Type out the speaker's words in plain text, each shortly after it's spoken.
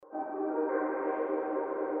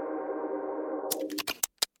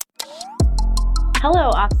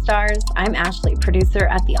Hello, OpStars. I'm Ashley, producer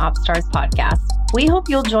at the OpStars podcast. We hope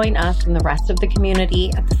you'll join us and the rest of the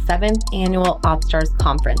community at the 7th Annual OpStars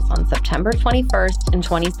Conference on September 21st and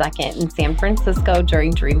 22nd in San Francisco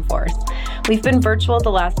during Dreamforce. We've been virtual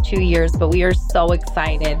the last 2 years, but we are so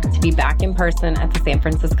excited to be back in person at the San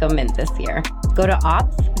Francisco Mint this year. Go to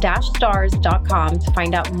ops-stars.com to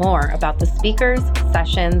find out more about the speakers,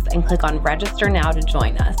 sessions, and click on register now to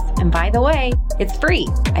join us. And by the way, it's free.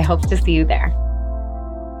 I hope to see you there.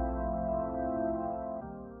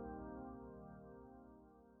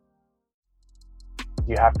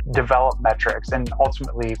 You have to develop metrics and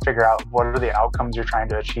ultimately figure out what are the outcomes you're trying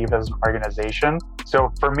to achieve as an organization.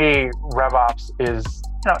 So for me, RevOps is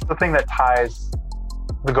the thing that ties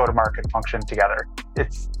the go-to-market function together.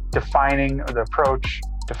 It's defining the approach,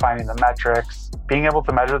 defining the metrics, being able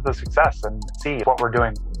to measure the success and see what we're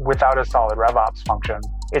doing. Without a solid RevOps function,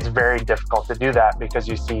 it's very difficult to do that because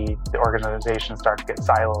you see the organization start to get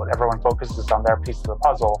siloed. Everyone focuses on their piece of the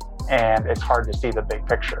puzzle, and it's hard to see the big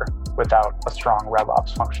picture without a strong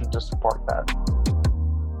RevOps function to support that.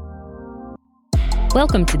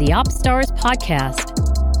 Welcome to the OpStars podcast.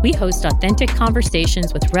 We host authentic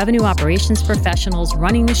conversations with revenue operations professionals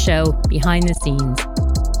running the show behind the scenes,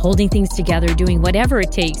 holding things together, doing whatever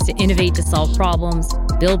it takes to innovate to solve problems,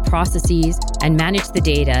 build processes, and manage the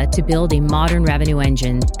data to build a modern revenue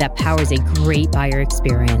engine that powers a great buyer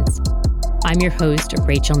experience. I'm your host,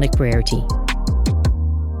 Rachel McBrearty.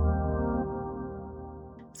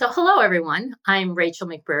 So hello, everyone. I'm Rachel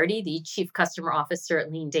McBrearty, the Chief Customer Officer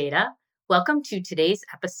at Lean Data. Welcome to today's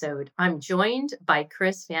episode. I'm joined by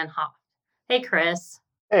Chris Van Hoff. Hey, Chris.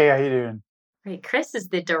 Hey, how you doing? Great. Chris is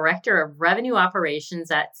the Director of Revenue Operations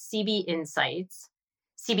at CB Insights.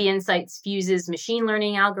 CB Insights fuses machine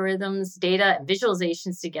learning algorithms, data, and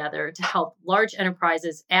visualizations together to help large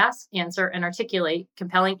enterprises ask, answer, and articulate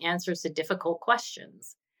compelling answers to difficult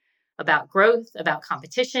questions about growth, about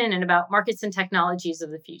competition, and about markets and technologies of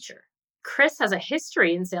the future. Chris has a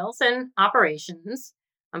history in sales and operations.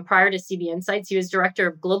 Prior to CB Insights, he was Director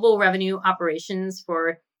of Global Revenue Operations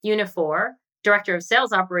for Uniphore, Director of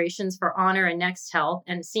Sales Operations for Honor and Next Health,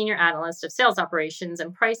 and Senior Analyst of Sales Operations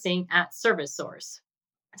and Pricing at ServiceSource.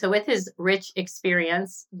 So with his rich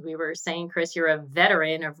experience, we were saying, Chris, you're a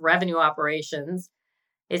veteran of revenue operations.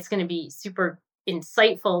 It's going to be super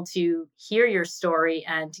insightful to hear your story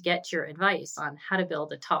and to get your advice on how to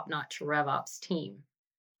build a top-notch RevOps team.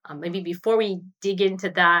 Maybe before we dig into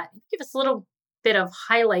that, give us a little bit of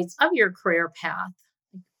highlights of your career path.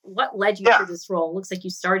 What led you to this role? Looks like you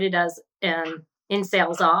started as in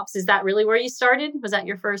sales ops. Is that really where you started? Was that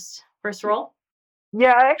your first role?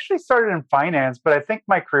 Yeah, I actually started in finance, but I think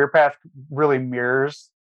my career path really mirrors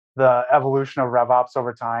the evolution of RevOps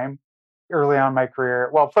over time. Early on in my career,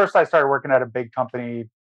 first I started working at a big company,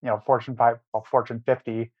 Fortune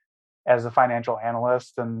 50 as a financial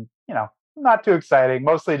analyst, and not too exciting,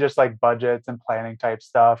 mostly just like budgets and planning type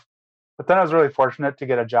stuff. But then I was really fortunate to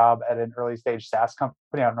get a job at an early stage SaaS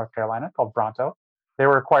company out of North Carolina called Bronto. They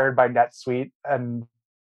were acquired by NetSuite and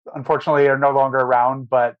unfortunately are no longer around,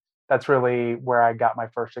 but that's really where I got my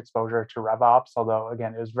first exposure to RevOps. Although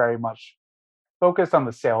again, it was very much focused on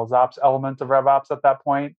the sales ops element of RevOps at that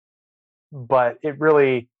point. But it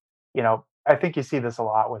really, I think you see this a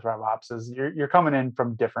lot with RevOps is you're coming in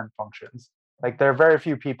from different functions. Like there are very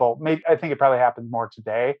few people, I think it probably happens more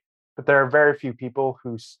today, but there are very few people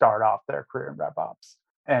who start off their career in RevOps.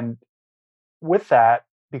 And with that,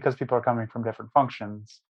 because people are coming from different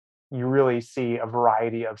functions, you really see a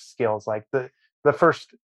variety of skills. Like the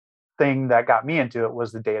first thing that got me into it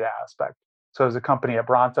was the data aspect. So as a company at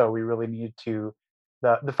Bronto, we really needed to,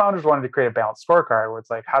 the founders wanted to create a balanced scorecard where it's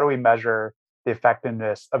like, how do we measure the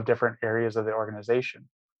effectiveness of different areas of the organization?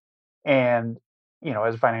 And,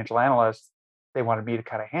 as a financial analyst, they wanted me to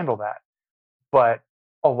kind of handle that. But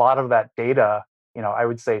a lot of that data, I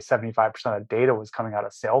would say 75% of data was coming out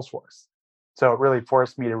of Salesforce. So it really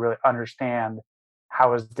forced me to really understand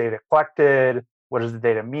how is data collected, what does the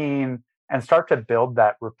data mean, and start to build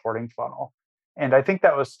that reporting funnel. And I think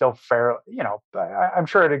that was still fair, I'm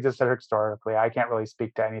sure it existed historically. I can't really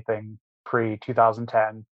speak to anything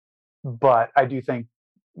pre-2010, but I do think,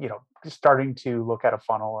 starting to look at a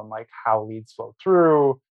funnel and like how leads flow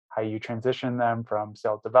through, how you transition them from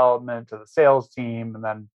sales development to the sales team. And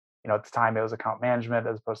then, at the time it was account management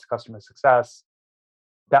as opposed to customer success.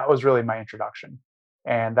 That was really my introduction.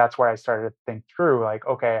 And that's where I started to think through like,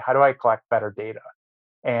 okay, how do I collect better data?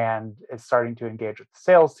 And it's starting to engage with the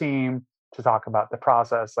sales team to talk about the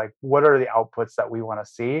process, like what are the outputs that we want to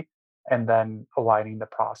see, and then aligning the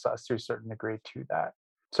process to a certain degree to that.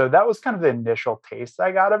 So that was kind of the initial taste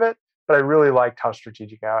I got of it, but I really liked how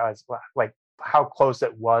strategic I was, like how close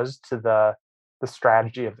it was to the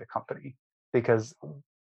strategy of the company. Because,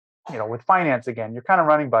 with finance, again, you're kind of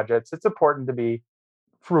running budgets. It's important to be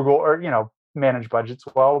frugal or, manage budgets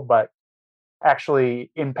well, but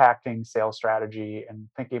actually impacting sales strategy and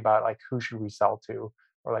thinking about like who should we sell to,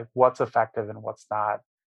 or like what's effective and what's not.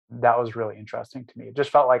 That was really interesting to me. It just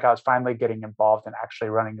felt like I was finally getting involved in actually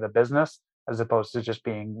running the business as opposed to just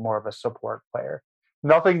being more of a support player.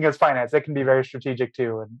 Nothing against finance. It can be very strategic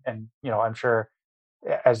too. And I'm sure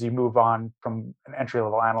as you move on from an entry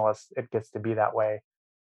level analyst, it gets to be that way.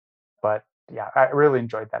 But yeah, I really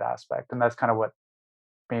enjoyed that aspect. And that's kind of what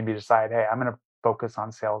made me decide, hey, I'm going to focus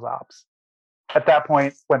on sales ops. At that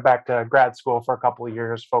point, went back to grad school for a couple of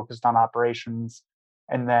years, focused on operations,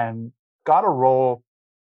 and then got a role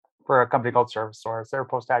for a company called ServiceSource. They were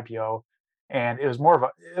post IPO, and it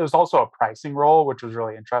was also a pricing role, which was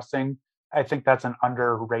really interesting. I think that's an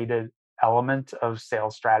underrated element of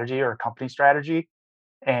sales strategy or company strategy,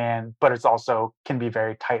 but it's also can be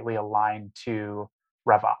very tightly aligned to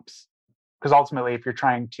RevOps, because ultimately, if you're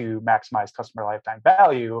trying to maximize customer lifetime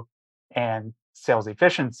value and sales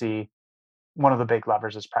efficiency, one of the big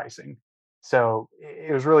levers is pricing. So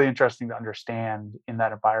it was really interesting to understand in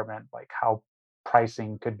that environment, like how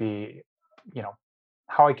pricing could be,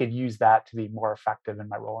 how I could use that to be more effective in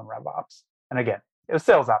my role in RevOps. And again, it was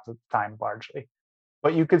sales ops at the time largely,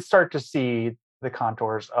 but you could start to see the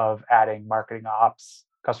contours of adding marketing ops,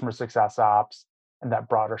 customer success ops, and that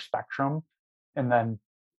broader spectrum. And then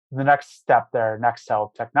the next step there,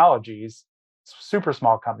 Nextel Technologies, super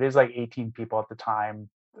small company, it was like 18 people at the time.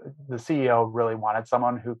 The CEO really wanted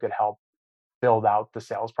someone who could help build out the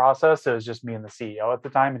sales process. So it was just me and the CEO at the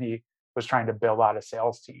time, and he was trying to build out a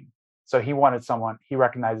sales team. So he wanted someone, he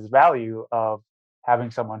recognized the value of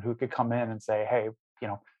having someone who could come in and say, hey,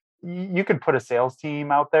 you could put a sales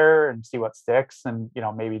team out there and see what sticks and,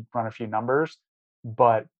 maybe run a few numbers,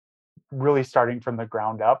 but really starting from the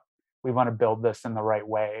ground up, we want to build this in the right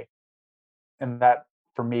way. And that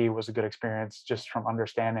for me was a good experience just from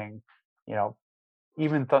understanding,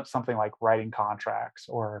 even something like writing contracts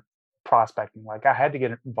or prospecting. Like I had to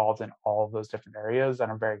get involved in all of those different areas on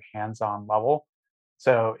a very hands-on level.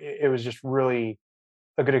 So it was just really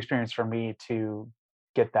a good experience for me to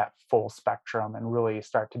get that full spectrum and really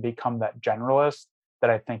start to become that generalist that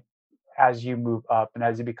I think as you move up and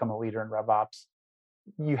as you become a leader in RevOps,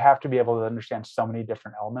 you have to be able to understand so many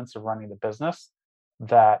different elements of running the business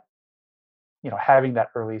that, having that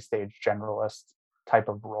early stage generalist type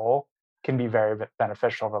of role can be very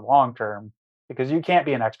beneficial over the long term, because you can't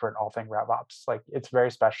be an expert in all things RevOps. Like it's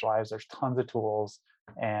very specialized. There's tons of tools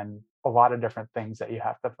and a lot of different things that you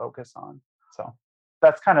have to focus on. So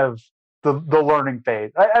that's kind of the learning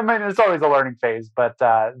phase. I mean, it's always a learning phase, but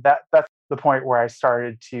that's the point where I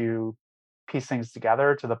started to piece things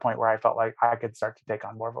together to the point where I felt like I could start to take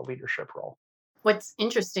on more of a leadership role. What's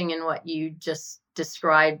interesting in what you just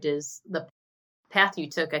described is the path you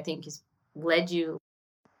took, I think, has led you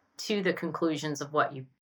to the conclusions of what you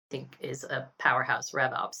think is a powerhouse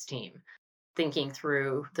RevOps team. Thinking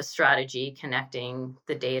through the strategy, connecting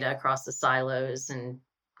the data across the silos, and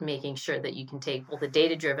making sure that you can take the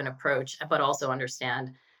data-driven approach, but also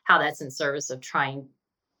understand how that's in service of trying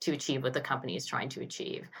to achieve what the company is trying to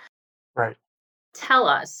achieve. Right. Tell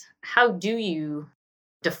us, how do you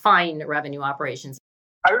define revenue operations?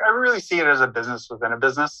 I really see it as a business within a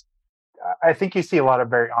business. I think you see a lot of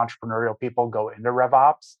very entrepreneurial people go into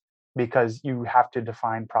RevOps because you have to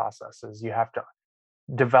define processes. You have to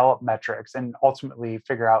develop metrics and ultimately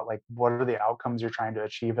figure out like what are the outcomes you're trying to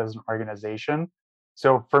achieve as an organization.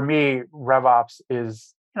 So for me, RevOps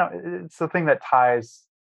is, it's the thing that ties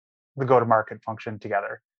the go-to-market function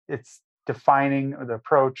together. It's defining the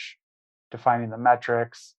approach, defining the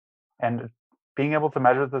metrics, and being able to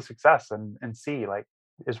measure the success and see like,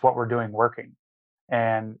 is what we're doing working?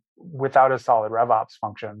 And without a solid RevOps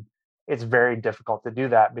function, it's very difficult to do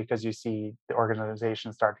that because you see the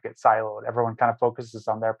organization start to get siloed. Everyone kind of focuses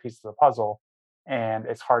on their piece of the puzzle, and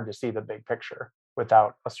it's hard to see the big picture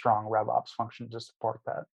without a strong RevOps function to support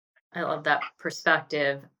that. I love that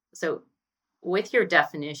perspective. So with your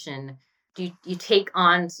definition, do you take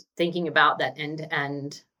on thinking about that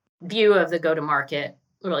end-to-end view of the go-to-market,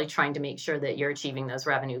 really trying to make sure that you're achieving those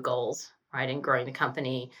revenue goals, right, and growing the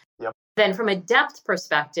company? Yep. Then from a depth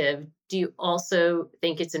perspective, do you also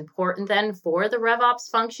think it's important then for the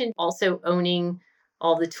RevOps function also owning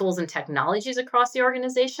all the tools and technologies across the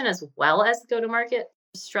organization as well as the go-to-market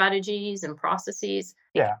strategies and processes?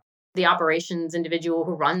 Yeah. The operations individual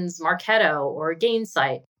who runs Marketo or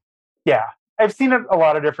Gainsight? Yeah. I've seen it a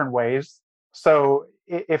lot of different ways. So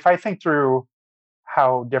if I think through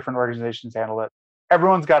how different organizations handle it,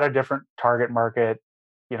 everyone's got a different target market.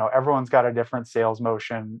 Everyone's got a different sales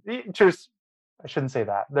motion. I shouldn't say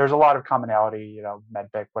that. There's a lot of commonality,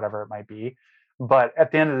 medpic, whatever it might be. But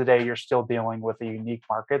at the end of the day, you're still dealing with a unique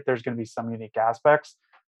market. There's going to be some unique aspects.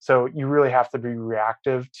 So you really have to be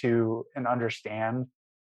reactive to and understand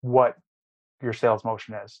what your sales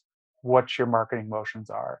motion is, what your marketing motions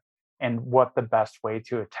are, and what the best way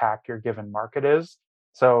to attack your given market is.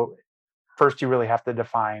 So first, you really have to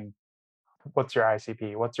define what's your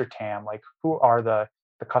ICP, what's your TAM, like who are the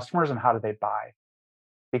customers and how do they buy?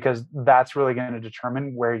 Because that's really going to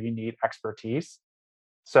determine where you need expertise.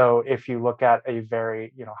 So if you look at a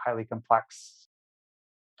very, highly complex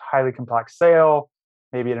sale,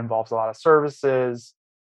 maybe it involves a lot of services.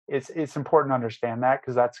 It's important to understand that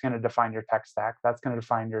because that's going to define your tech stack. That's going to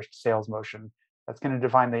define your sales motion. That's going to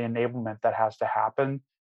define the enablement that has to happen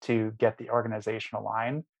to get the organization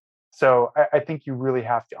aligned. So I think you really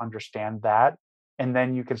have to understand that. And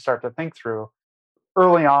then you can start to think through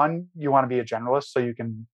early on, you want to be a generalist so you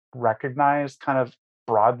can recognize kind of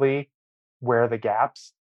broadly where are the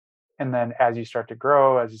gaps. And then as you start to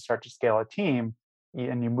grow, as you start to scale a team,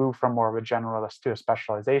 and you move from more of a generalist to a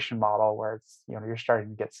specialization model where it's, you're starting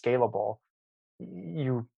to get scalable,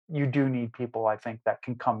 you do need people, I think, that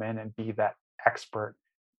can come in and be that expert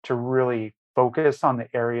to really focus on the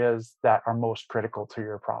areas that are most critical to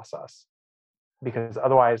your process. Because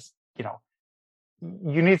otherwise,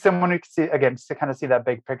 you need someone who can see, again, to kind of see that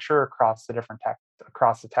big picture across the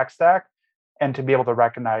tech stack, and to be able to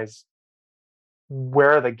recognize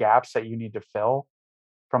where are the gaps that you need to fill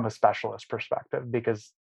from a specialist perspective,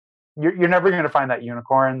 because you're never going to find that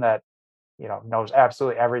unicorn that knows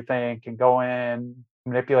absolutely everything, can go in,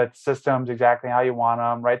 manipulate the systems exactly how you want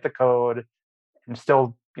them, write the code, and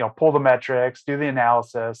still pull the metrics, do the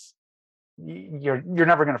analysis. You're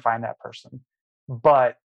never going to find that person,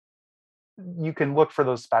 but you can look for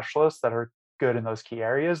those specialists that are good in those key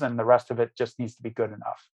areas, and the rest of it just needs to be good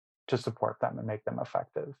enough to support them and make them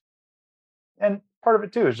effective. And part of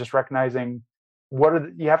it too is just recognizing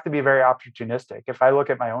you have to be very opportunistic. If I look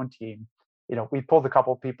at my own team, we pulled a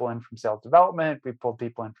couple of people in from sales development, we pulled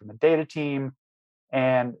people in from the data team,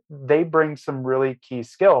 and they bring some really key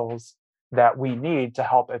skills that we need to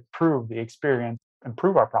help improve the experience,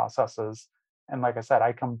 improve our processes. And like I said,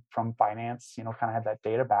 I come from finance, kind of have that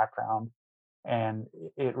data background, and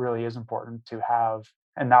it really is important to have.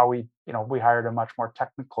 And now we hired a much more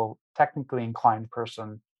technically inclined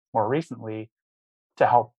person more recently to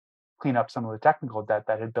help clean up some of the technical debt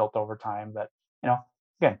that had built over time. That,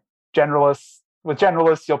 again, with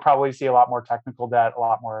generalists, you'll probably see a lot more technical debt, a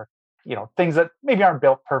lot more, things that maybe aren't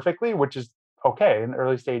built perfectly, which is okay. In the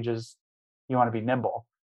early stages, you want to be nimble.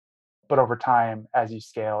 But over time, as you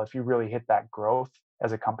scale, if you really hit that growth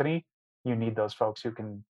as a company, you need those folks who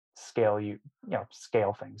can scale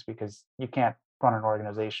things, because you can't run an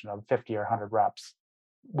organization of 50 or 100 reps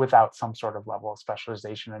without some sort of level of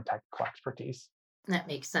specialization and technical expertise. That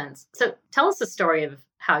makes sense. So tell us the story of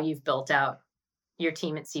how you've built out your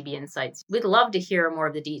team at CB Insights. We'd love to hear more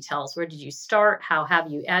of the details. Where did you start? How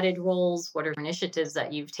have you added roles? What are initiatives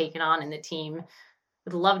that you've taken on in the team?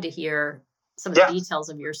 We'd love to hear some of the details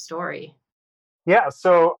of your story. Yeah,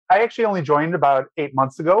 so I actually only joined about 8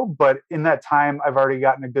 months ago, but in that time, I've already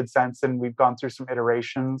gotten a good sense, and we've gone through some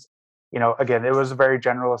iterations. Again, it was a very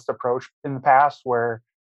generalist approach in the past where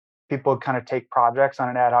people kind of take projects on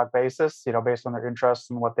an ad hoc basis, based on their interests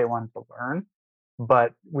and what they want to learn.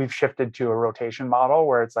 But we've shifted to a rotation model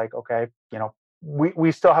where it's like, okay,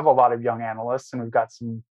 we still have a lot of young analysts, and we've got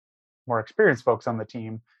some more experienced folks on the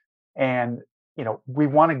team. And, we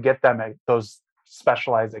want to get them at those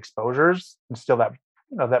specialized exposures and still that,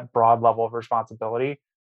 that broad level of responsibility.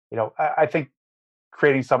 I think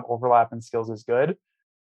creating some overlap in skills is good.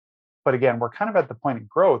 But again, we're kind of at the point of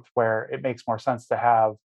growth where it makes more sense to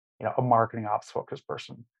have, a marketing ops focused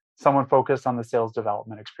person, someone focused on the sales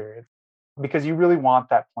development experience, because you really want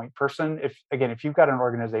that point person. If you've got an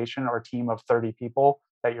organization or a team of 30 people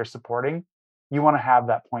that you're supporting, you want to have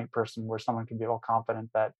that point person where someone can feel confident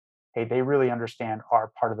that, hey, they really understand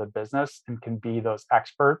our part of the business and can be those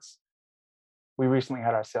experts. We recently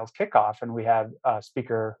had our sales kickoff, and we had a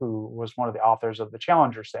speaker who was one of the authors of the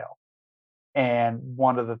Challenger sale. And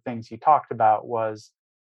one of the things he talked about was,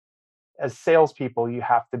 as salespeople, you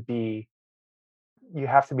have to be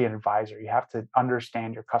an advisor. You have to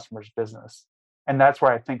understand your customer's business. And that's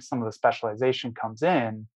where I think some of the specialization comes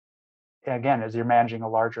in. Again, as you're managing a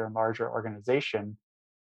larger and larger organization,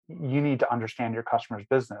 you need to understand your customer's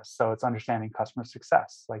business. So it's understanding customer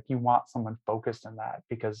success. Like, you want someone focused in that,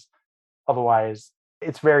 because otherwise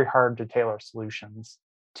it's very hard to tailor solutions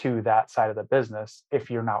to that side of the business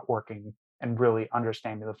if you're not working and really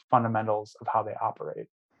understanding the fundamentals of how they operate.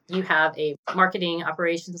 You have a marketing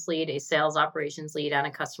operations lead, a sales operations lead, and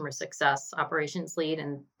a customer success operations lead,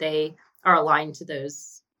 and they are aligned to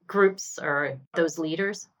those groups or those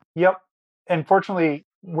leaders. Yep. Unfortunately,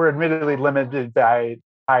 we're admittedly limited by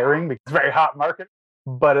hiring because it's a very hot market.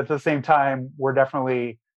 But at the same time, we're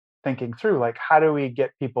definitely thinking through like how do we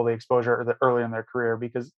get people the exposure early in their career?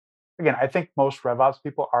 Because again, I think most RevOps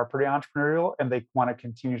people are pretty entrepreneurial and they want to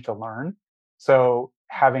continue to learn. So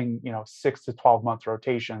having 6 to 12 month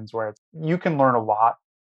rotations where you can learn a lot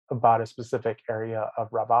about a specific area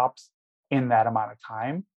of RevOps in that amount of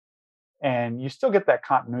time, and you still get that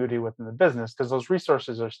continuity within the business because those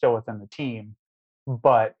resources are still within the team.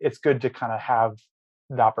 But it's good to kind of have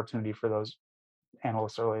the opportunity for those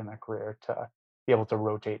analysts early in their career to be able to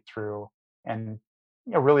rotate through and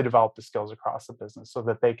really develop the skills across the business so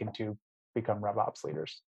that they can too become RevOps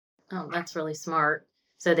leaders. Oh, that's really smart.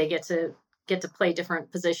 So they get to play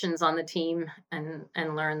different positions on the team and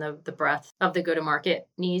learn the breadth of the go-to-market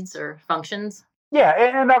needs or functions. Yeah,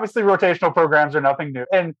 and obviously rotational programs are nothing new.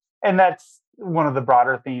 And that's one of the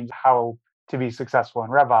broader themes, how to be successful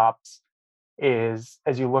in RevOps is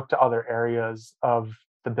as you look to other areas of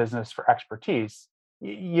the business for expertise,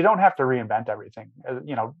 you don't have to reinvent everything.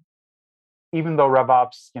 Even though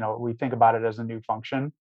RevOps, we think about it as a new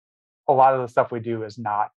function, a lot of the stuff we do is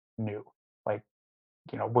not new. Like,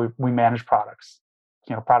 we manage products.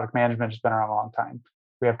 Product management has been around a long time.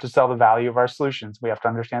 We have to sell the value of our solutions. We have to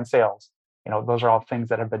understand sales. Those are all things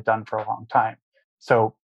that have been done for a long time.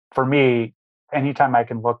 So for me, anytime I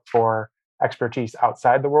can look for expertise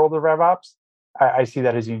outside the world of RevOps, I see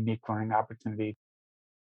that as a unique learning opportunity.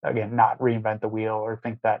 Again, not reinvent the wheel or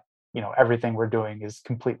think that, everything we're doing is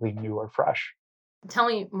completely new or fresh. Tell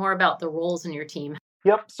me more about the roles in your team.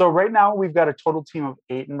 Yep. So right now we've got a total team of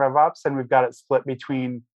 8 in RevOps, and we've got it split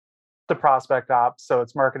between the prospect ops. So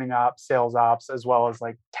it's marketing ops, sales ops, as well as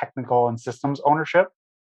like technical and systems ownership.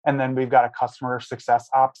 And then we've got a customer success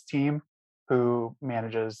ops team who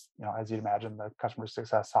manages, as you'd imagine, the customer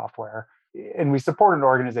success software. And we support an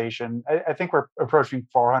organization. I think we're approaching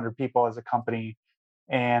 400 people as a company.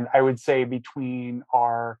 And I would say between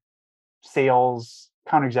our sales,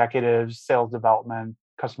 account executives, sales development,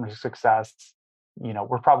 customer success,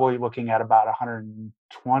 we're probably looking at about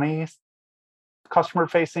 120 customer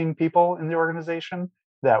facing people in the organization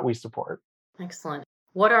that we support. Excellent.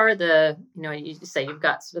 What are you say you've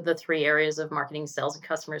got sort of the 3 areas of marketing, sales, and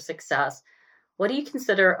customer success. What do you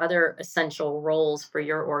consider other essential roles for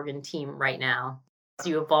your org and team right now? As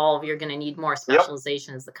you evolve, you're going to need more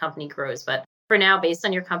specialization as the company grows. But for now, based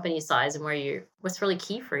on your company size and what's really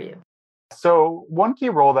key for you? So one key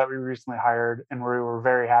role that we recently hired and we were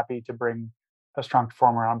very happy to bring a strong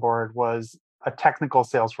performer on board was a technical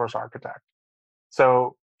Salesforce architect.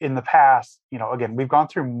 So in the past, again, we've gone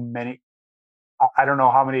through many, I don't know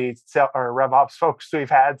how many RevOps folks we've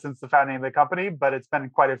had since the founding of the company, but it's been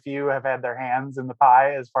quite a few have had their hands in the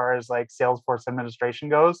pie as far as like Salesforce administration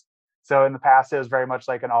goes. So in the past, it was very much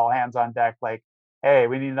like an all hands on deck, like, hey,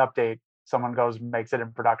 we need an update. Someone goes and makes it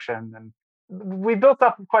in production. And we built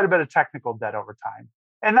up quite a bit of technical debt over time.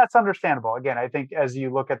 And that's understandable. Again, I think as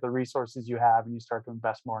you look at the resources you have and you start to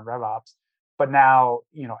invest more in RevOps, but now,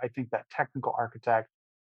 I think that technical architect,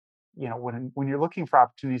 when you're looking for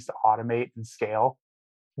opportunities to automate and scale,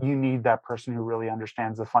 you need that person who really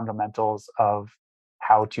understands the fundamentals of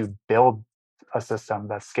how to build a system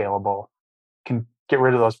that's scalable, can get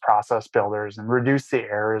rid of those process builders and reduce the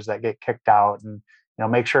errors that get kicked out, and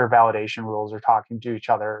make sure validation rules are talking to each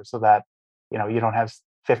other so that you don't have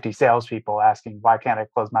 50 salespeople asking, why can't I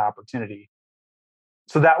close my opportunity?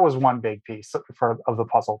 So that was one big piece of the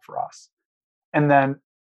puzzle for us. And then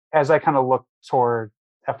as I kind of look toward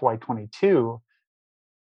FY22,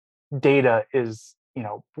 data is,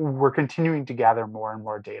 we're continuing to gather more and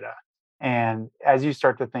more data. And as you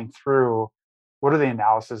start to think through what are the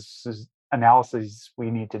analyses we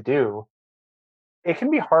need to do, it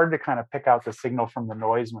can be hard to kind of pick out the signal from the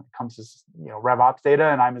noise when it comes to RevOps data.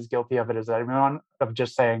 And I'm as guilty of it as everyone, of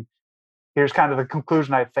just saying, here's kind of the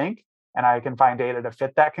conclusion I think, and I can find data to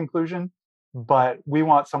fit that conclusion. But we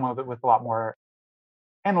want someone with a lot more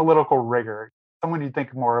analytical rigor, someone you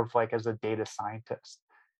think more of like as a data scientist,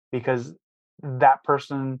 because that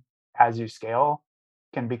person, as you scale,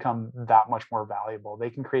 can become that much more valuable.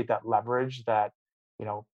 They can create that leverage that,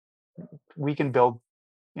 we can build,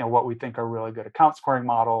 what we think are really good account scoring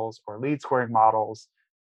models or lead scoring models,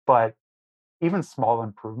 but even small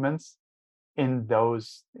improvements in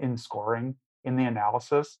scoring, in the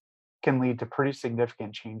analysis, can lead to pretty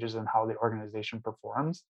significant changes in how the organization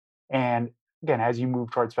performs. And again, as you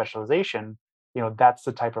move towards specialization, that's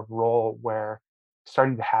the type of role where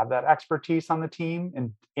starting to have that expertise on the team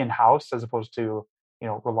and in-house as opposed to,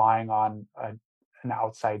 relying on an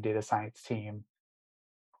outside data science team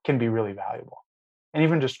can be really valuable. And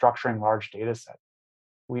even just structuring large data sets.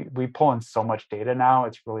 We pull in so much data now,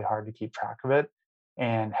 it's really hard to keep track of it.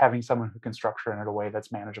 And having someone who can structure it in a way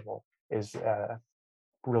that's manageable is a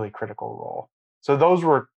really critical role. So those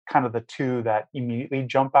were kind of the two that immediately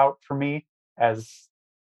jump out for me as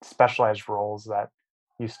specialized roles that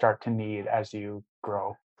you start to need as you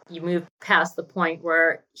grow. You move past the point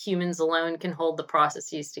where humans alone can hold the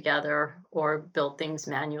processes together or build things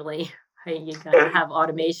manually. Right? You gotta have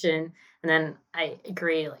automation. And then I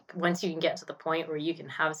agree, like once you can get to the point where you can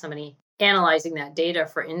have somebody analyzing that data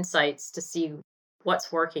for insights to see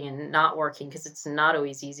what's working and not working, because it's not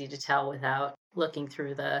always easy to tell without looking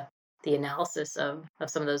through the analysis of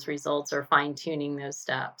some of those results or fine-tuning those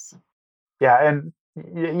steps. Yeah, and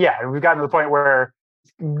we've gotten to the point where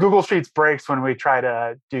Google Sheets breaks when we try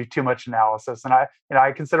to do too much analysis. And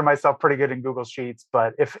I consider myself pretty good in Google Sheets,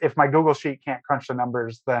 but if my Google Sheet can't crunch the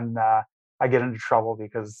numbers, then I get into trouble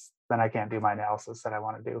because then I can't do my analysis that I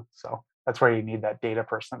want to do. So that's where you need that data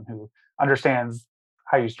person who understands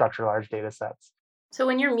how you structure large data sets. So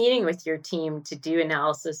when you're meeting with your team to do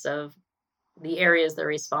analysis of the areas they're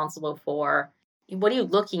responsible for, what are you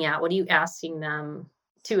looking at? What are you asking them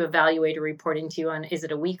to evaluate or reporting to you on? Is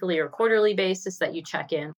it a weekly or quarterly basis that you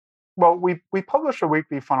check in? Well, we publish a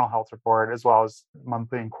weekly funnel health report as well as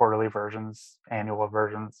monthly and quarterly versions, annual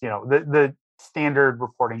versions, the standard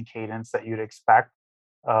reporting cadence that you'd expect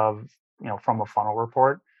of, from a funnel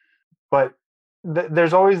report. But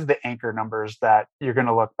there's always the anchor numbers that you're going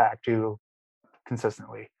to look back to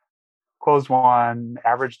consistently. Close one,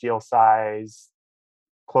 average deal size,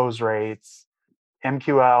 close rates,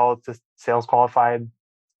 MQL to sales qualified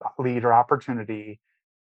lead or opportunity.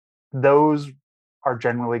 Those are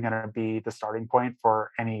generally going to be the starting point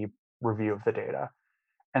for any review of the data.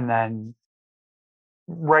 And then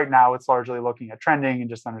right now it's largely looking at trending and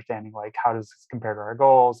just understanding like, how does this compare to our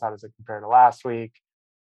goals? How does it compare to last week?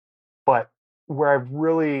 But where I've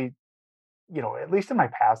really, at least in my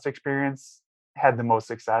past experience, had the most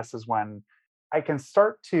success is when I can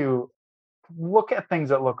start to look at things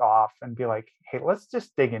that look off and be like, hey, let's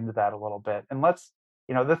just dig into that a little bit. And let's,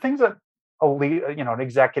 the things that a lead, an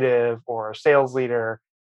executive or a sales leader,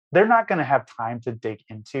 they're not going to have time to dig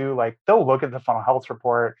into. Like they'll look at the funnel health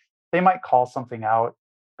report, they might call something out,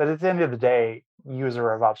 but at the end of the day, you as a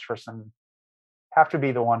RevOps person have to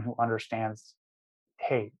be the one who understands,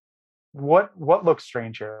 hey, what looks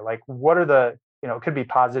strange here? Like what are the, it could be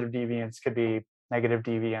positive deviance, could be negative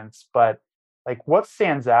deviance, but like what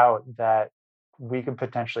stands out that we could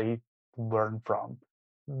potentially learn from?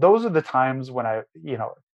 Those are the times when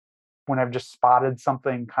when I've just spotted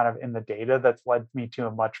something kind of in the data that's led me to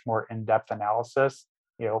a much more in-depth analysis.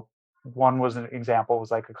 One was an example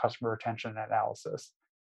was like a customer retention analysis,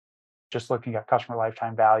 just looking at customer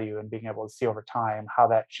lifetime value and being able to see over time how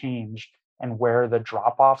that changed and where the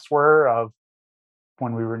drop-offs were of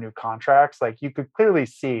when we renew contracts. Like you could clearly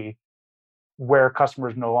see where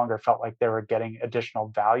customers no longer felt like they were getting additional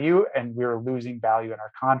value and we were losing value in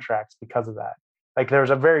our contracts because of that. Like there was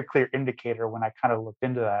a very clear indicator when I kind of looked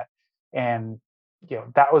into that. And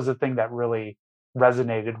that was the thing that really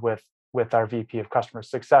resonated with our VP of customer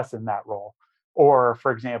success in that role. Or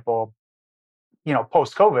for example,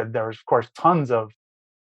 post-COVID, there was of course tons of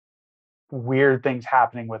weird things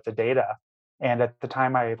happening with the data. And at the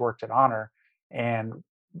time I had worked at Honor, and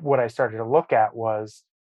what I started to look at was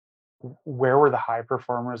where were the high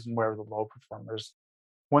performers and where were the low performers.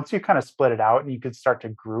 Once you kind of split it out and you could start to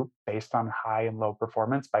group based on high and low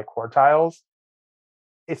performance by quartiles,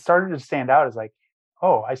 it started to stand out as like,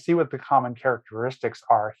 oh, I see what the common characteristics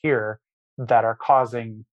are here that are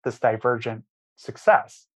causing this divergent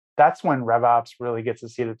success. That's when RevOps really gets a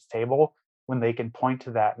seat at the table, when they can point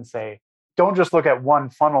to that and say, don't just look at one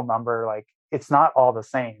funnel number, like it's not all the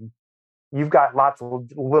same. You've got lots of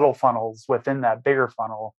little funnels within that bigger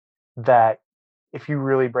funnel that if you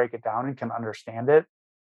really break it down and can understand it,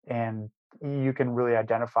 and you can really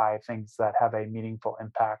identify things that have a meaningful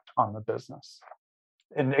impact on the business.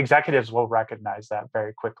 And executives will recognize that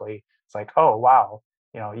very quickly. It's like, oh, wow,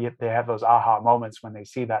 they have those aha moments when they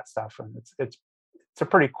see that stuff. And it's a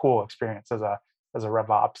pretty cool experience as a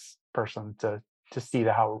RevOps person to see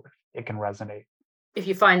how it can resonate. If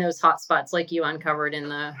you find those hotspots like you uncovered in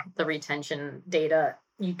the retention data,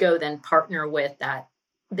 you go then partner with that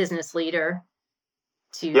business leader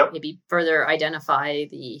to maybe further identify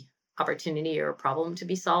the opportunity or a problem to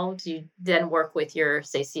be solved, you then work with your,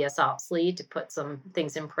 say, CS ops lead to put some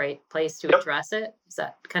things in place to address it. Is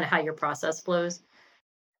that kind of how your process flows?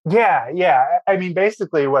 Yeah. I mean,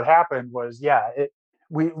 basically what happened was,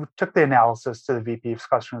 we took the analysis to the VP of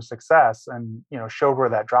customer success and, showed where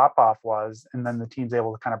that drop off was. And then the team's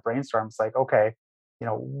able to kind of brainstorm. It's like, okay,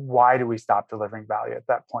 why do we stop delivering value at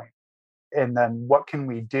that point? And then what can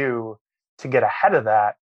we do to get ahead of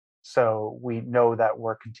that so we know that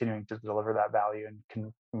we're continuing to deliver that value and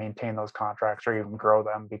can maintain those contracts or even grow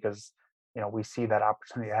them because, we see that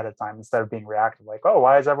opportunity ahead of time instead of being reactive, like, oh,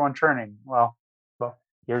 why is everyone churning? Well,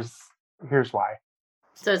 here's why.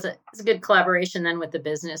 So it's a good collaboration then with the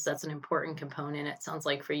business. That's an important component, it sounds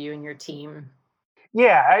like, for you and your team.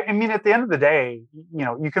 Yeah, I mean, at the end of the day,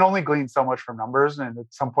 you can only glean so much from numbers, and at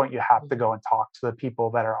some point, you have to go and talk to the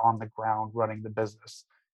people that are on the ground running the business.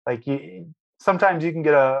 Like, sometimes you can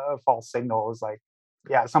get a false signal. It's like,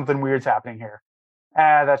 yeah, something weird's happening here.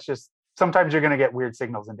 That's just sometimes you're going to get weird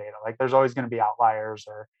signals in data. Like, there's always going to be outliers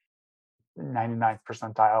or 99th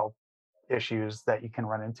percentile issues that you can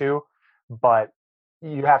run into, but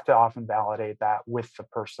you have to often validate that with the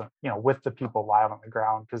person, with the people live on the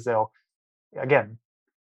ground, because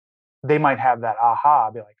they might have that aha,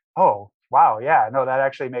 be like, oh, wow, yeah, no, that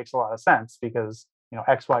actually makes a lot of sense because,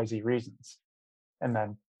 XYZ reasons. And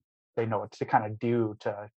then they know what to kind of do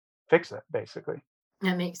to fix it, basically.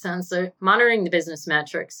 That makes sense. So monitoring the business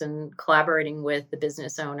metrics and collaborating with the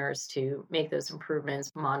business owners to make those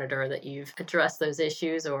improvements, monitor that you've addressed those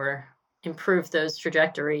issues or improve those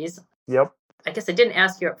trajectories. Yep. I guess I didn't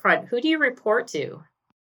ask you up front. Who do you report to?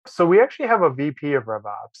 So we actually have a VP of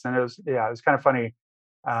RevOps, and it was kind of funny.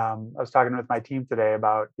 I was talking with my team today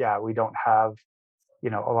about, we don't have, a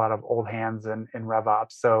lot of old hands in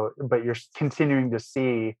RevOps. So, but you're continuing to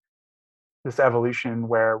see this evolution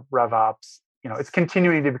where RevOps, it's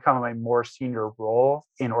continuing to become a more senior role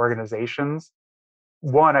in organizations.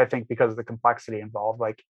 One, I think because of the complexity involved,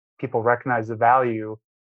 like people recognize the value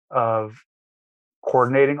of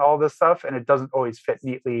coordinating all this stuff, and it doesn't always fit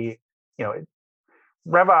neatly.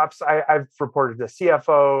 RevOps, I've reported to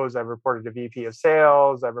CFOs, I've reported to VP of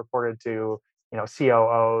sales, I've reported to,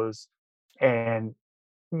 COOs, and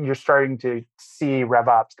you're starting to see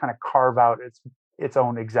RevOps kind of carve out its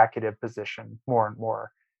own executive position more and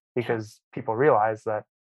more because people realize that,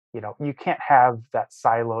 you can't have that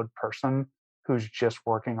siloed person who's just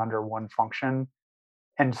working under one function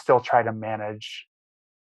and still try to manage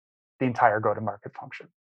the entire go-to-market function.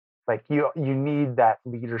 Like you need that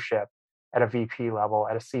leadership at a VP level,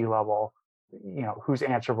 at a C level, who's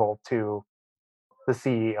answerable to the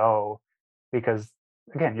CEO, because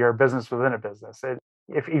again, you're a business within a business.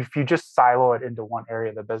 If you just silo it into one area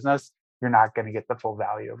of the business, you're not going to get the full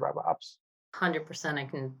value of RevOps. 100%, I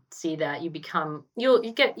can see that. You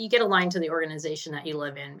get aligned to the organization that you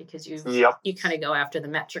live in because you kind of go after the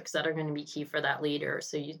metrics that are going to be key for that leader.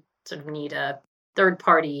 So you sort of need a third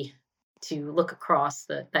party to look across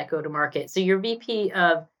that go-to-market. So your VP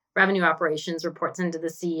of Revenue Operations reports into the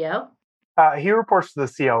CEO? He reports to the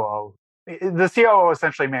COO. The COO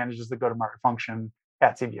essentially manages the go-to-market function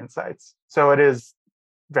at CB Insights. So it is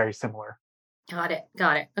very similar. Got it.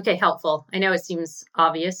 Okay, helpful. I know it seems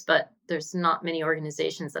obvious, but there's not many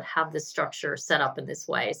organizations that have this structure set up in this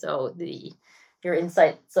way. So your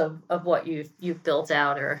insights of what you've built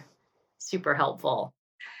out are super helpful.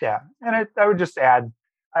 Yeah, and I would just add,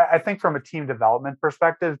 I think from a team development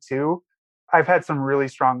perspective too, I've had some really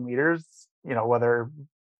strong leaders, whether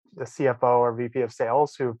the CFO or VP of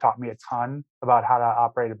sales, who have taught me a ton about how to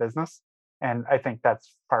operate a business. And I think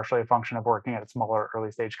that's partially a function of working at smaller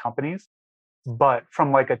early stage companies. But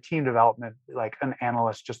from like a team development, like an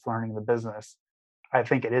analyst just learning the business, I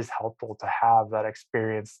think it is helpful to have that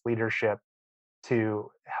experienced leadership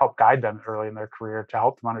to help guide them early in their career, to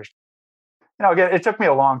help them understand. Again, it took me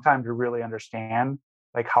a long time to really understand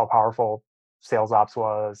like how powerful sales ops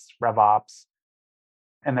was, RevOps,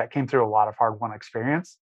 and that came through a lot of hard-won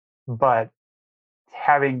experience. But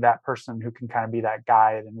having that person who can kind of be that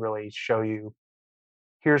guide and really show you,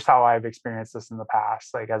 here's how I've experienced this in the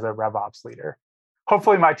past, like as a RevOps leader.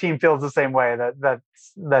 Hopefully my team feels the same way.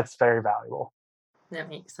 That's very valuable. That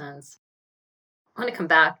makes sense. I want to come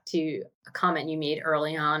back to a comment you made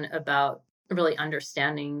early on about really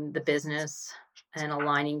understanding the business and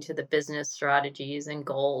aligning to the business strategies and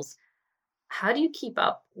goals. How do you keep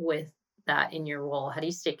up with that in your role? How do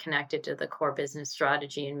you stay connected to the core business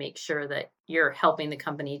strategy and make sure that you're helping the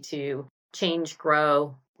company to change,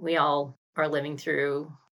 grow? We all are living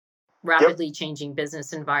through rapidly changing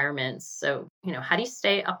business environments. So, how do you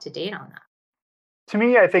stay up to date on that? To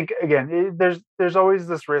me, I think, again, there's always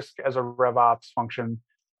this risk as a RevOps function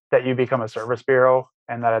that you become a service bureau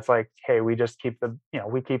and that it's like, hey, we just keep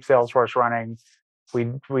we keep Salesforce running.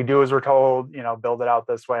 We do as we're told, build it out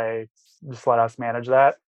this way. Just let us manage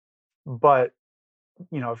that. But,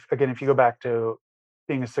 if you go back to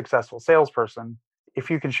being a successful salesperson, if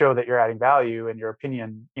you can show that you're adding value in your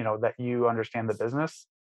opinion, that you understand the business,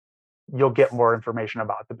 you'll get more information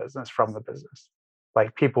about the business from the business.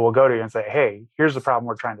 Like people will go to you and say, hey, here's the problem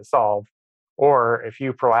we're trying to solve. Or if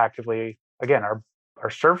you proactively, again, are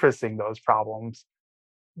surfacing those problems,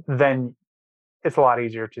 then it's a lot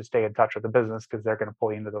easier to stay in touch with the business because they're going to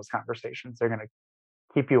pull you into those conversations. They're going to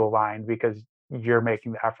keep you aligned because you're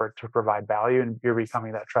making the effort to provide value and you're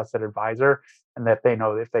becoming that trusted advisor, and that they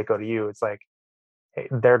know if they go to you, it's like, hey,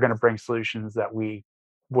 they're going to bring solutions that we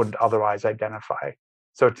wouldn't otherwise identify.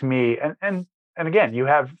 So to me, and again, you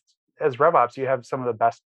have, as RevOps, you have some of the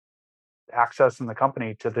best access in the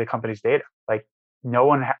company to the company's data. Like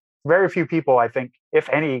very few people, I think, if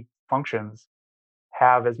any functions,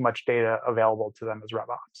 have as much data available to them as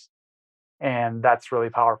RevOps. And that's really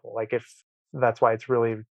powerful. That's why it's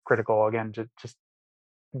really critical, again, to just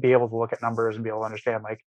be able to look at numbers and be able to understand,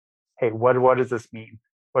 like, hey, what does this mean?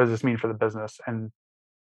 What does this mean for the business? And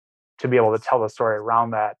to be able to tell the story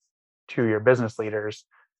around that to your business leaders,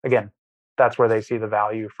 again, that's where they see the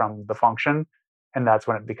value from the function. And that's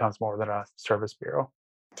when it becomes more than a service bureau.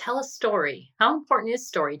 Tell a story. How important is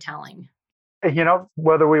storytelling?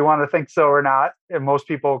 Whether we want to think so or not, and most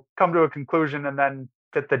people come to a conclusion and then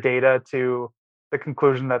fit the data to the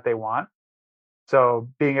conclusion that they want. So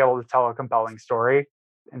being able to tell a compelling story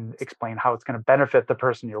and explain how it's going to benefit the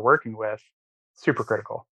person you're working with, super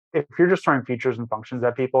critical. If you're just throwing features and functions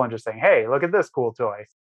at people and just saying, hey, look at this cool toy,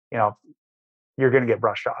 you're going to get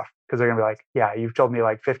brushed off because they're going to be like, yeah, you've told me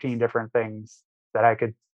like 15 different things that I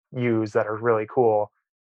could use that are really cool,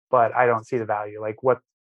 but I don't see the value. Like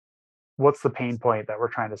what's the pain point that we're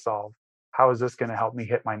trying to solve? How is this going to help me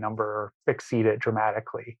hit my number or exceed it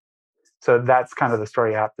dramatically? So that's kind of the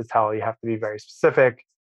story you have to tell. You have to be very specific.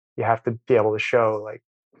 You have to be able to show, like,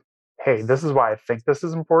 hey, this is why I think this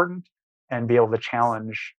is important, and be able to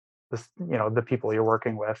challenge this, the people you're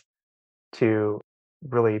working with to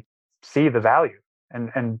really see the value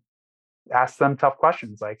and ask them tough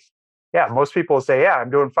questions. Like, yeah, most people say, yeah,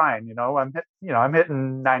 I'm doing fine. I'm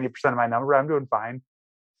hitting 90% of my number. I'm doing fine.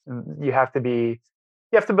 And you have to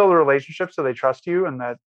build a relationship so they trust you, and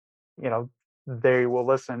that, they will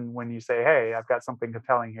listen when you say, hey, I've got something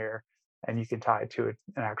compelling here, and you can tie it to an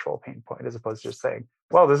actual pain point, as opposed to just saying,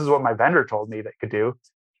 well, this is what my vendor told me they could do,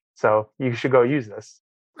 so you should go use this.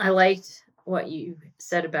 I liked what you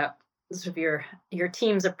said about sort of your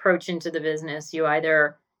team's approach into the business. You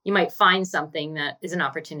might find something that is an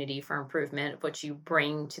opportunity for improvement, which you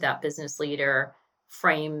bring to that business leader,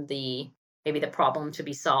 frame maybe the problem to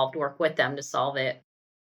be solved, work with them to solve it.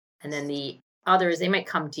 And then the others, they might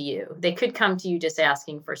come to you. They could come to you just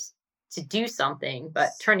asking to do something,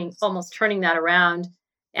 but turning that around,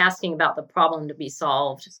 asking about the problem to be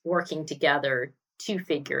solved, working together to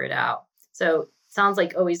figure it out. So it sounds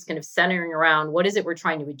like always kind of centering around what is it we're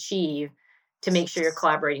trying to achieve, to make sure you're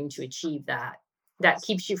collaborating to achieve that. That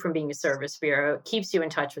keeps you from being a service bureau. It keeps you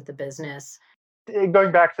in touch with the business.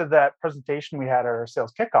 Going back to that presentation we had at our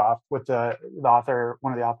sales kickoff with the author,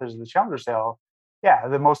 one of the authors of the Challenger Sale, yeah,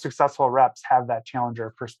 the most successful reps have that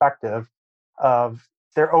challenger perspective of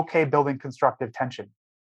they're okay building constructive tension.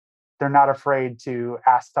 They're not afraid to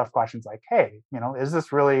ask tough questions like, hey, is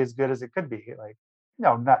this really as good as it could be? Like,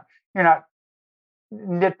 you're not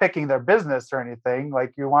nitpicking their business or anything.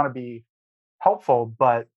 Like, you want to be helpful,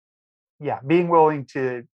 but yeah, being willing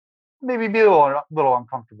to maybe be a little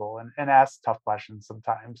uncomfortable and ask tough questions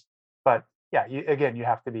sometimes. But yeah, you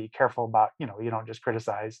have to be careful about, you don't just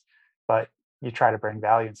criticize, but you try to bring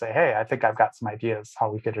value and say, hey, I think I've got some ideas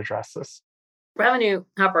how we could address this. Revenue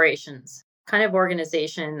operations, kind of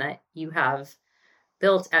organization that you have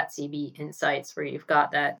built at CB Insights, where you've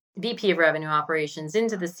got that VP of revenue operations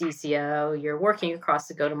into the CCO, you're working across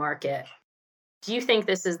the go-to-market. Do you think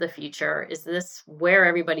this is the future? Is this where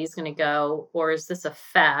everybody's going to go? Or is this a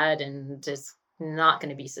fad and just not going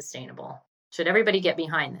to be sustainable? Should everybody get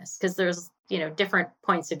behind this? Because there's, different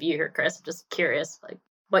points of view here, Chris. I'm just curious, like,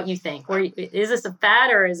 what you think. Is this a fad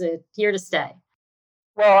or is it here to stay?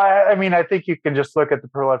 Well, I think you can just look at the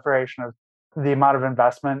proliferation of the amount of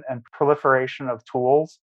investment and proliferation of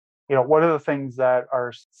tools. One of the things that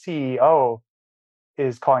our CEO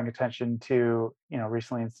is calling attention to,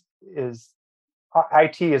 recently is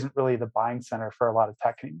IT isn't really the buying center for a lot of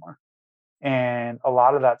tech anymore. And a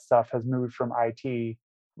lot of that stuff has moved from IT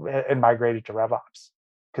and migrated to RevOps.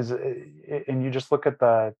 And you just look at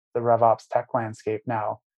the RevOps tech landscape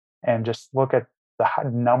now, and just look at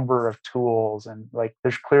number of tools, and like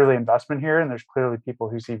there's clearly investment here, and there's clearly people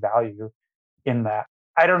who see value in that.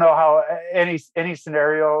 I don't know how any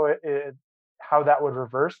scenario how that would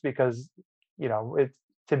reverse, because it's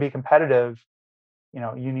to be competitive,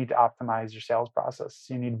 you need to optimize your sales process.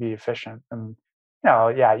 You need to be efficient, and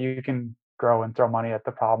yeah, you can grow and throw money at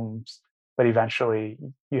the problems, but eventually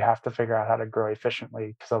you have to figure out how to grow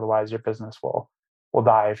efficiently, because otherwise your business will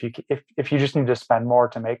die. If you just need to spend more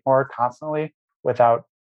to make more constantly without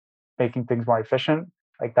making things more efficient,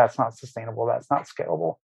 like that's not sustainable. That's not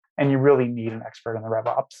scalable. And you really need an expert in the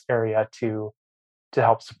RevOps area to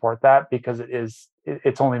help support that, because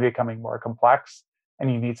it's only becoming more complex,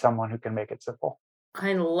 and you need someone who can make it simple.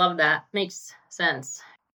 I love that. Makes sense.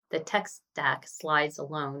 The tech stack slides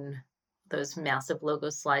alone, those massive logo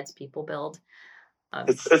slides people build.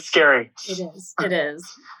 It's scary. It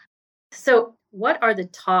is. So what are the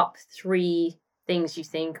top 3 things you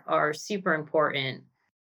think are super important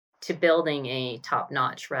to building a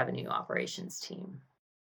top-notch revenue operations team?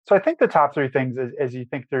 So I think the top 3 things as you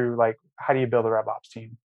think through, like, how do you build a RevOps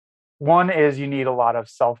team? One is you need a lot of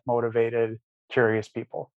self-motivated, curious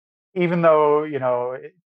people. Even though,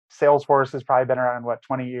 Salesforce has probably been around,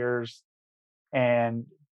 20 years. And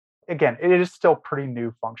again, it is still pretty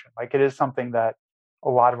new function. Like, it is something that a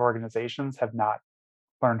lot of organizations have not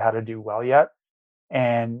learned how to do well yet.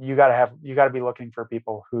 And you got to be looking for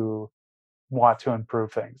people who want to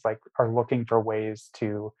improve things, like are looking for ways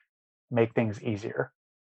to make things easier.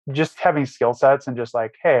 Just having skill sets and just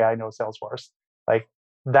like, hey, I know Salesforce, like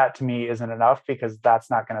that to me isn't enough, because that's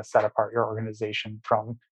not going to set apart your organization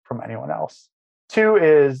from anyone else. 2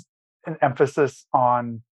 is an emphasis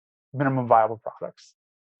on minimum viable products,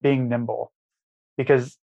 being nimble,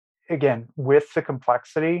 because again, with the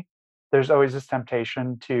complexity, there's always this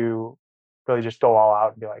temptation to really just go all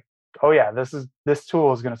out and be like, oh yeah, this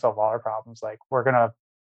tool is going to solve all our problems. Like, we're going to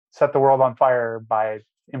set the world on fire by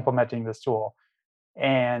implementing this tool.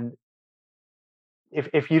 And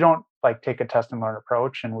if you don't like take a test and learn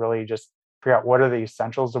approach and really just figure out what are the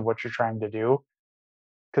essentials of what you're trying to do,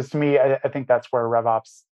 because to me, I think that's where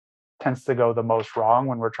RevOps tends to go the most wrong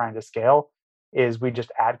when we're trying to scale, is we just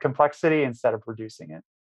add complexity instead of reducing it.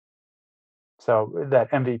 So that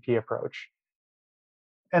MVP approach.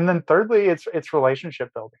 And then thirdly, it's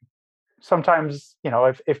relationship building. Sometimes,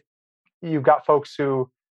 if you've got folks who,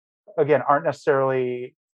 again,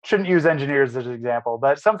 shouldn't use engineers as an example,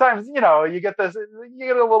 but sometimes, you get a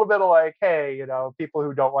little bit of like, hey, people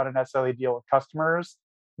who don't want to necessarily deal with customers.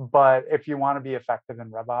 But if you want to be effective in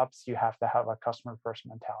RevOps, you have to have a customer first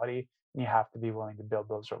mentality, and you have to be willing to build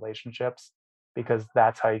those relationships, because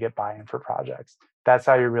that's how you get buy-in for projects. That's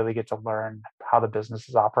how you really get to learn how the business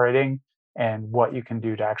is operating and what you can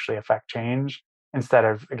do to actually affect change, instead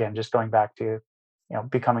of, again, just going back to,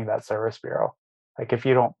 becoming that service bureau. Like, if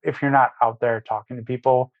you're not out there talking to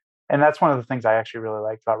people, and that's one of the things I actually really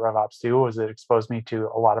liked about RevOps too, was it exposed me to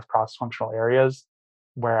a lot of cross-functional areas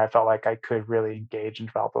where I felt like I could really engage and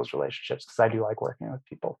develop those relationships, because I do like working with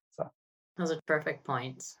people. So those are perfect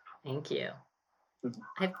points. Thank you.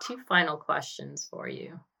 I have 2 final questions for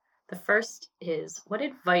you. The first is, what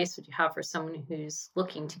advice would you have for someone who's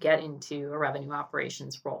looking to get into a revenue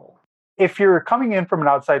operations role? If you're coming in from an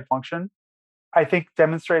outside function, I think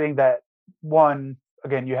demonstrating that, one,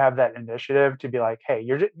 again, you have that initiative to be like, hey,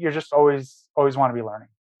 you're just always want to be learning,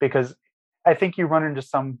 because I think you run into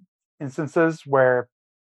some instances where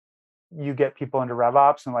you get people into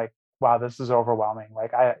RevOps and like, wow, this is overwhelming.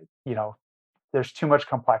 Like, there's too much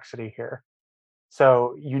complexity here.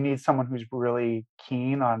 So you need someone who's really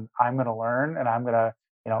keen on, I'm going to learn, and I'm going to,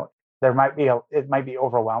 it might be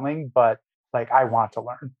overwhelming, but like, I want to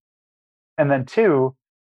learn. And then 2,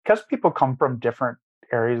 because people come from different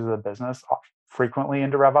areas of the business frequently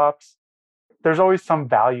into RevOps, there's always some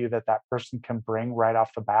value that person can bring right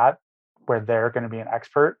off the bat, where they're going to be an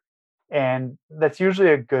expert. And that's usually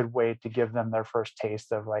a good way to give them their first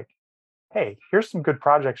taste of like, hey, here's some good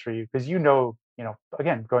projects for you. Because,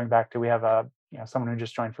 again, going back to, we have someone who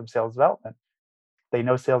just joined from sales development. They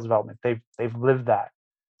know sales development. They've lived that.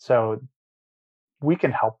 So we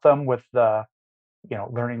can help them with the,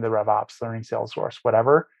 learning the RevOps, learning Salesforce,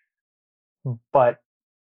 whatever. But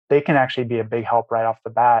they can actually be a big help right off the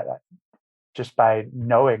bat, just by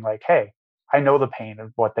knowing like, hey, I know the pain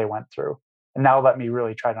of what they went through. And now let me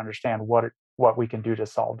really try to understand what we can do to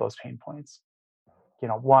solve those pain points.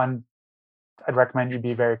 1, I'd recommend you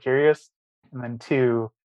be very curious. And then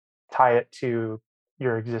 2, tie it to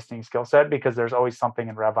your existing skill set, because there's always something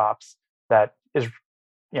in RevOps that is,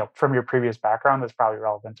 from your previous background, that's probably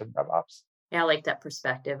relevant in RevOps. Yeah, I like that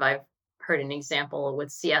perspective. I've heard an example with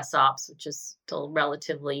CS Ops, which is still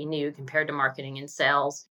relatively new compared to marketing and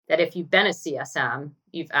sales, that if you've been a CSM,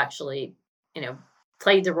 you've actually,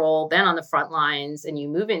 played the role, been on the front lines, and you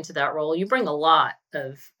move into that role, you bring a lot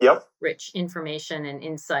of rich information and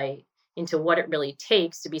insight into what it really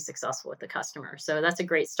takes to be successful with the customer. So that's a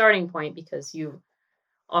great starting point because you've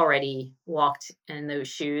already walked in those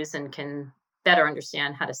shoes and can better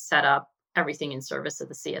understand how to set up everything in service of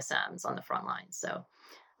the CSMs on the front line. So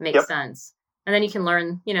it makes sense. And then you can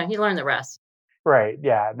learn, you learn the rest. Right.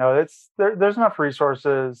 Yeah. No, there's enough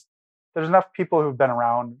resources. There's enough people who've been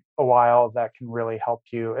around a while that can really help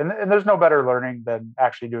you. And there's no better learning than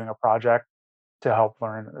actually doing a project to help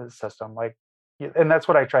learn the system. And that's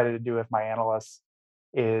what I try to do with my analysts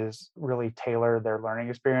is really tailor their learning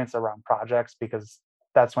experience around projects, because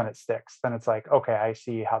that's when it sticks. Then it's like, okay, I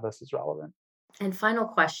see how this is relevant. And final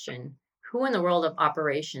question, who in the world of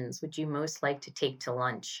operations would you most like to take to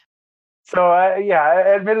lunch? So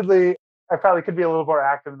admittedly, I probably could be a little more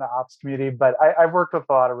active in the ops community, but I've worked with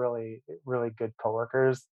a lot of really, really good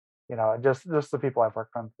coworkers. Just the people I've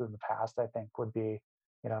worked with in the past, I think would be,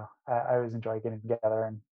 I always enjoy getting together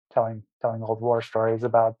and telling old war stories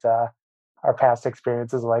about our past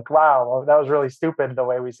experiences. Like, wow, that was really stupid the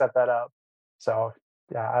way we set that up. So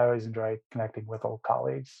yeah, I always enjoy connecting with old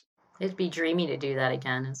colleagues. It'd be dreamy to do that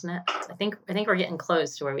again, isn't it? I think we're getting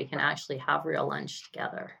close to where we can actually have real lunch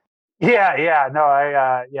together. Yeah. No,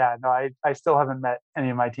 I still haven't met any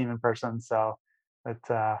of my team in person, so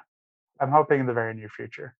I'm hoping in the very near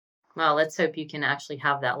future. Well, let's hope you can actually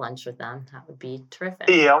have that lunch with them. That would be terrific.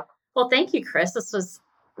 Yeah. Well, thank you, Chris. This was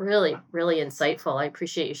really, really insightful. I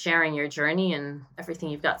appreciate you sharing your journey and everything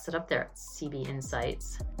you've got set up there at CB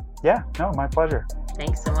Insights. Yeah, no, my pleasure.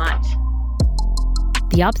 Thanks so much.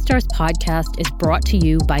 The OpsStars podcast is brought to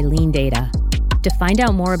you by LeanData. To find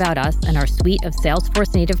out more about us and our suite of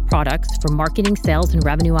Salesforce native products for marketing, sales, and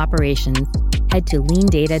revenue operations, head to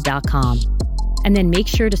leandata.com. And then make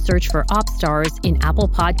sure to search for OpsStars in Apple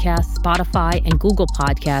Podcasts, Spotify, and Google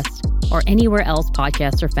Podcasts, or anywhere else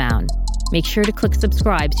podcasts are found. Make sure to click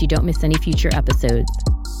subscribe so you don't miss any future episodes.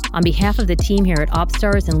 On behalf of the team here at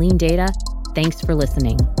OpsStars and LeanData, thanks for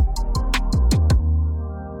listening.